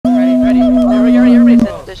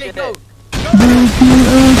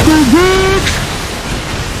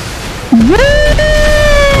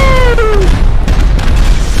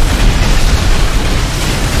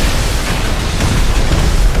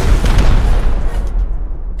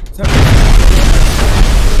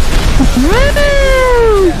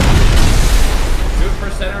Woo! Do it for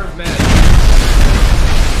center of med.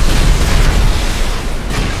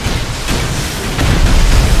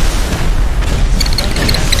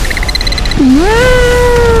 Woo!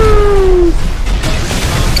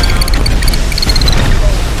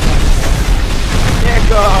 There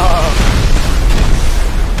go!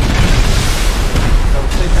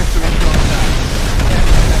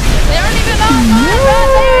 They aren't even offline,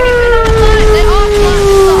 They're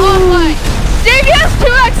offline. Steve has 2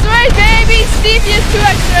 X-ray, baby! Steve has 2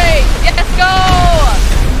 X-ray! Let's go!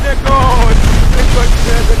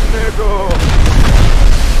 Nego!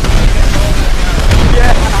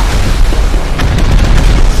 Yeah!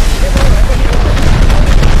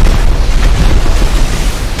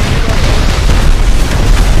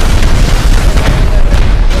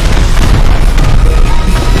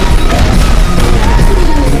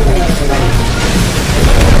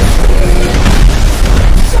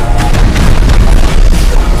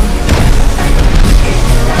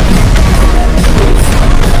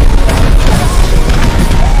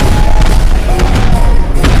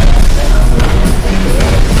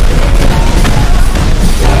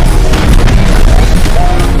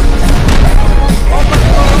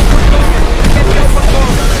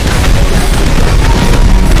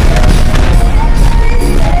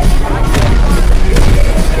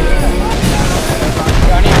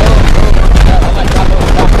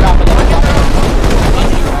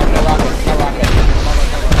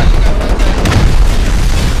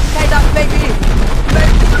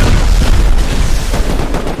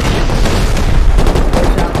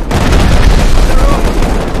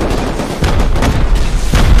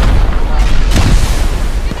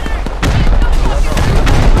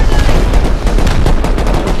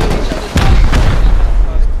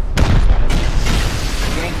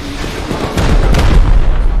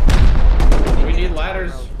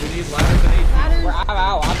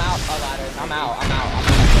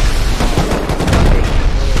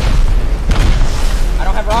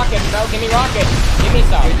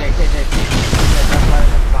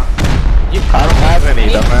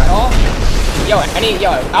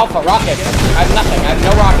 Alpha rocket. I have nothing. I have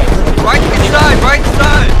no rocket. Right side, right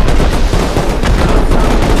side.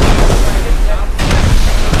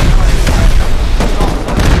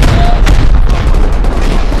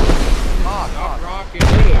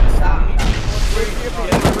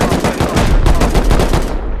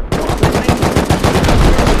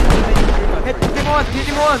 Rocket. Hit him once. Hit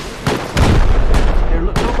him once. Here,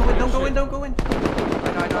 look, don't go in. Don't go in.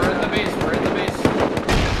 We're in the base. We're in the base.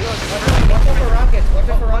 Watch out for rockets. Watch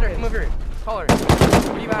out for rockets. Come over here. Caller.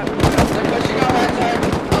 What do you have? They're pushing out right side.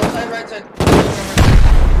 Outside right side.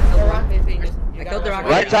 I killed the rocket.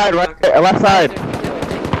 Right side, left side.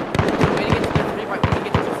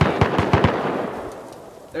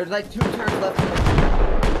 There's like 2 turns left.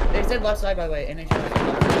 They said left side by the way. NHS.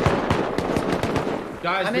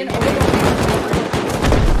 Guys, I'm in.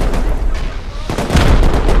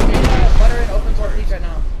 Butter in open court reach right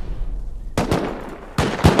now.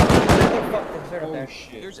 oh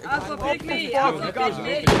shit. Alpha pick me! Alpha pick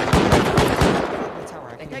me!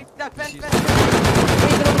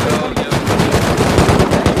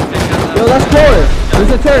 Yo, that's turret.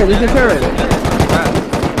 There's a turret. There's a turret.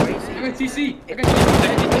 TC.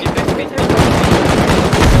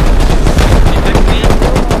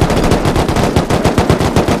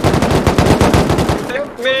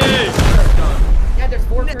 Yeah, there's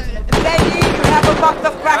 4 persons. Baby, you have a box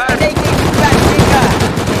of vaccinating vaccinator.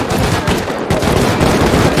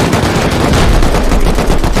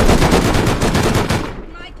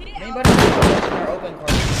 Anybody in our open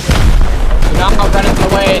court? Do not run in the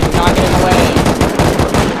way. Do not get in the way.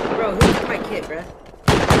 Bro, who took my kit, bruh?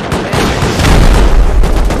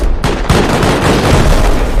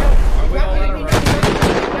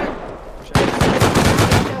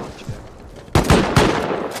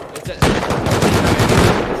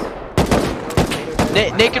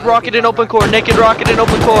 Naked rocket in open core. Naked rocket in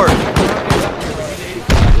open core.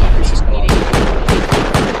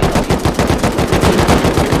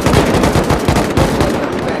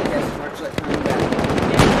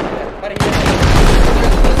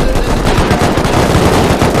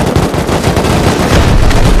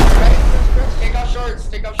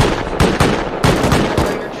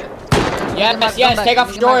 Yes, yes, take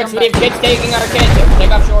off shorts. We have kids taking our kids.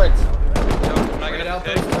 Take off shorts. Get out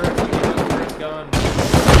those turrets. Turrets going.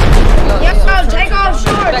 Yes, bro, take off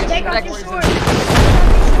shorts! Take off your shorts!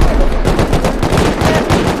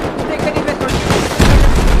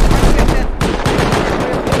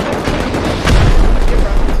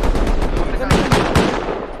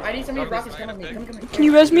 I need somebody to rockets come with me. Come. Can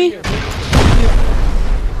you res me?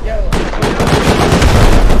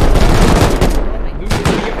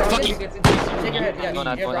 Take your head, yeah. Going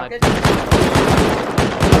out, You have going out. rockets?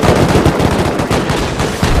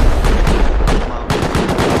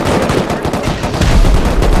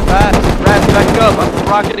 Rats, back up. I'm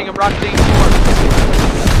rocketing more.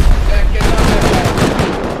 Get on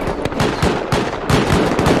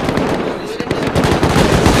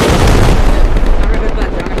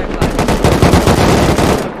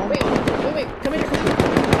Wait, come here.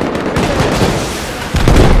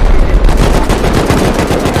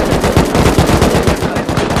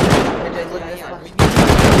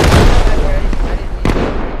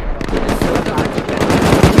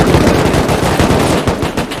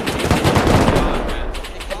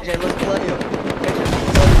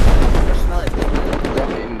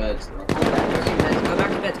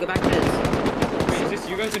 Go back to beds. Wait, is this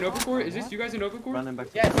you guys in open court? Is this you guys in open court? Running back.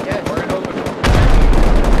 Yes. We're in open court.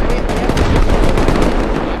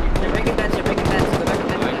 You're breaking beds. Go back to beds. I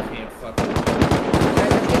can't fucking.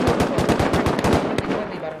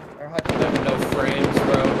 I have no frames,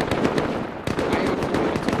 bro.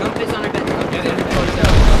 Dump is on our bed. Get in.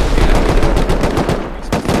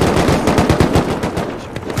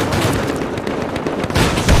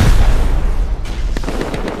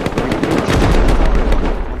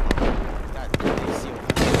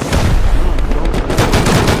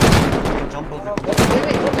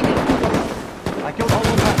 I killed all of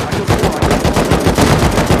them.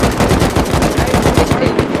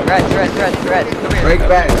 Rats. Come here. Break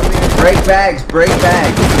bags. Break bags. Break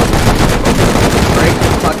bags. Break the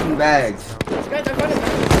fucking bags. Guys, I got it.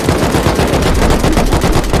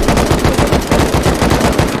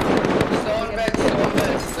 Still on bed.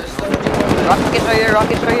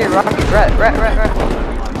 Rockets right here. Rat.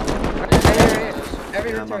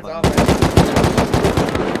 Every return's off.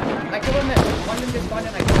 I killed him. One of them just spawned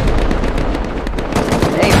in. I killed him.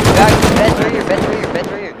 Hey, guys, beds right here.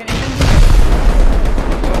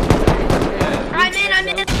 I'm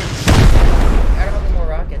in. I don't have any more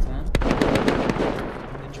rockets, man.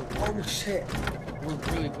 Oh shit. We're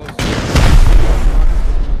really close.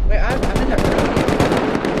 Wait, I'm in there.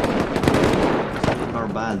 Our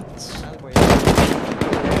bands.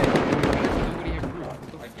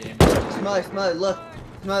 Smell it. Look.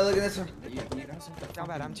 Smell it. Look at this one. Not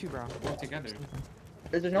bad, I'm too, bro. We're together.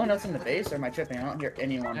 Is there no one else in the base, or am I tripping? I don't hear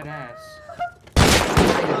anyone. That ass.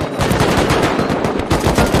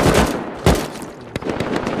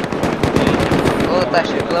 Blow that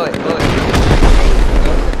shit, blow it.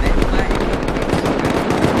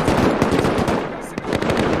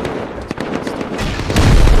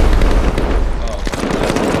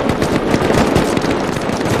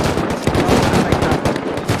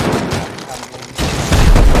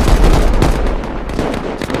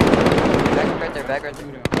 Back right there.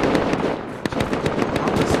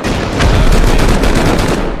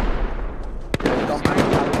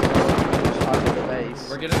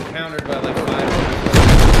 We're getting countered by like 5.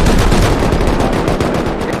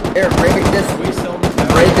 Here, break this. We still in the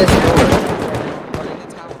tower. Break this door.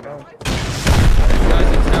 Guys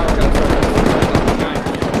in tower got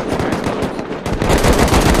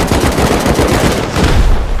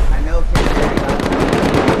I know.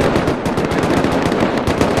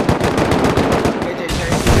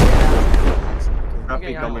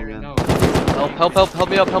 Rapid coming in.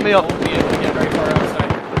 Help me up. Get very far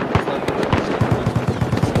outside.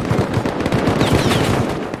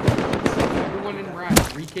 Everyone in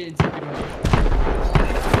rat. Re-kit and take it out.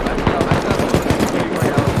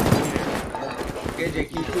 KJ,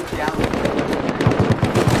 keep down.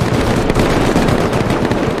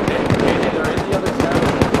 They're in the other tower.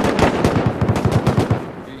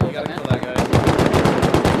 You gotta kill that guy.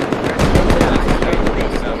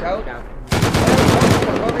 Get out.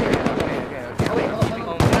 Over here. Okay. Oh, wait, hold on.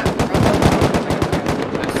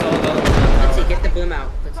 I saw another one in the Let's see, tower. get the boom out.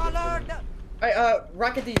 Alright,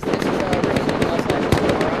 rocket these. This is, rocket.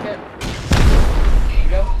 There you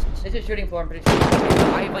go. This is shooting floor, I'm pretty sure.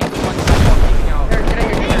 I have like 1 second kicking out. Here, get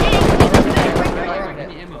out here.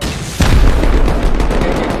 Any ammo?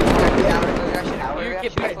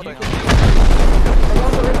 Get back.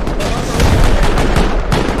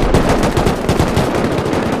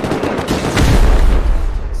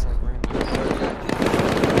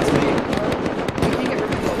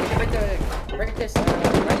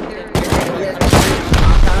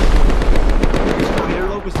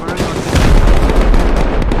 Airlobe is burning on.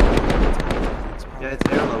 Yeah, it's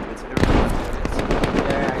airlobe.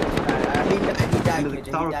 He died. The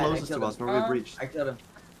tower closest to us, where we breached. I killed him.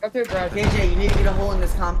 Go through, bro. KJ, you need to get a hole in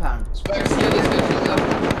this compound. Specs, steal this guy.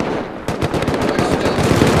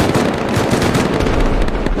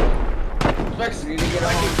 You need to get a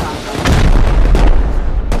hole.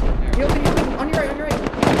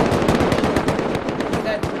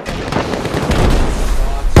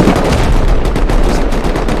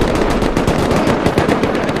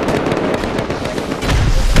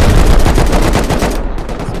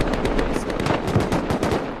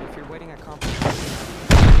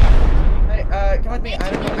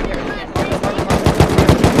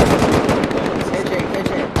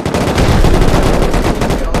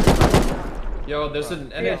 Yo, there's an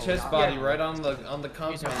NHS body right on the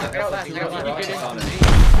compound that has like 2 rockets on it.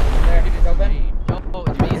 There, it's open. Oh,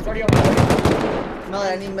 it's me. It's already open. Smelly,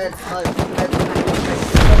 I need meds. Smelly, meds.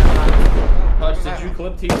 Hutch, did you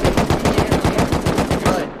clip TC?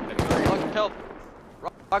 Smelly. Help.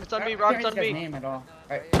 Rockets on me, rockets on me. Name at all.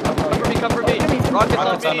 Cover me.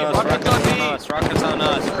 Rockets on me, rockets on me. Rockets on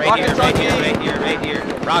us. Right here.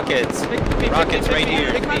 Rockets. Rockets right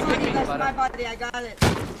here. Pick me. That's my body, I got it.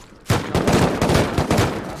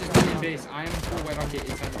 Just in base. I am full white rocket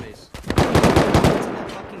inside the base. It's in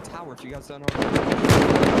that fucking tower if you guys don't know.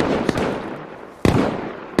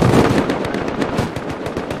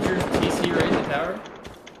 Did your TC raid the tower?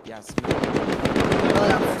 Yes. Smelly, I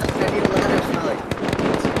need a ladder, Smelly.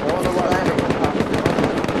 All the ladder.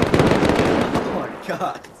 Oh my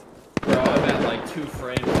god. Bro, I'm at like 2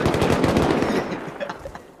 frames.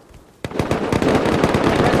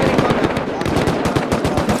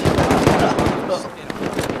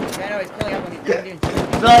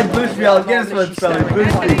 Smelly, boost me. I'll get us one, Smelly.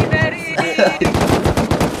 Boost me.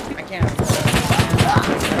 I can't.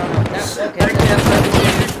 That's okay.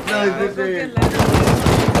 Smelly, boost me.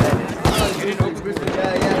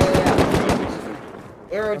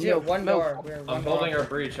 We're OG, one door. I'm holding our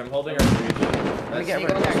breach. That's I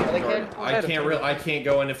can't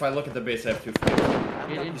go in. If I look at the base, I have 2 frames.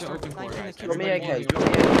 Get into open core, guys. Throw me AK.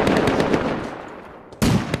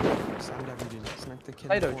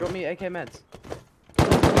 Tato, drop me AK meds. Go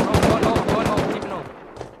on home, keep it home.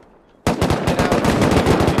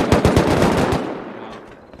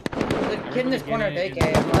 The kid in this corner of AK.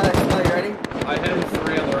 Smelly, you ready? I have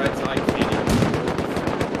 3 on the right side. I can't even.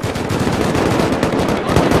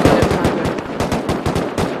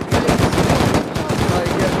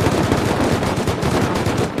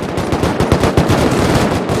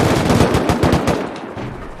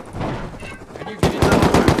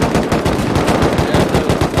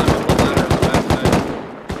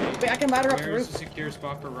 Ladder up the Where's roof. the secure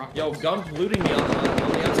spot for rockets? Yo, Gum's looting me on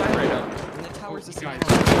the outside right now. And the tower's the Guys.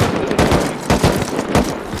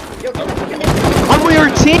 Yo, come on. On your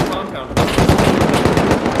team! Compound.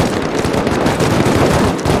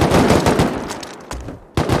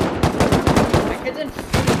 My kid's in.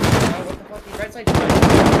 What the fuck? He's right side.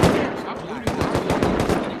 Stop looting.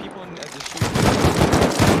 Many people in the street.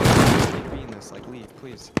 Need to be in this. Like, leave,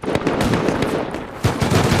 please.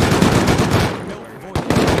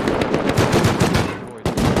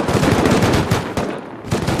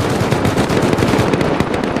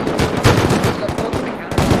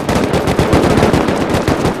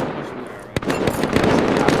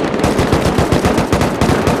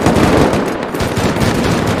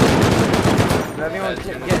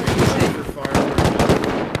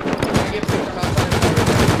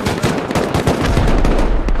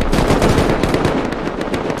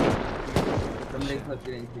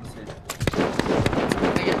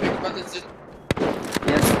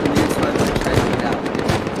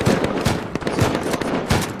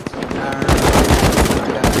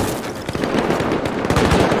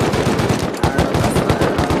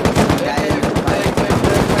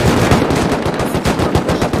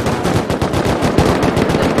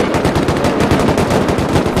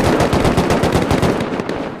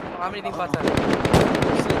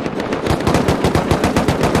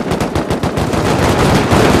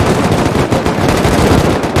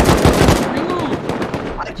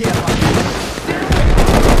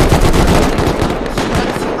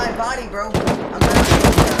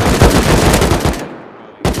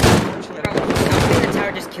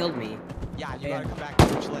 Killed me. Yeah, you gotta come back.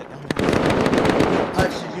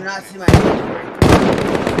 Hutch, did you not see my...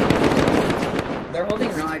 They're holding.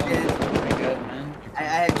 No, I didn't. Pretty good, man.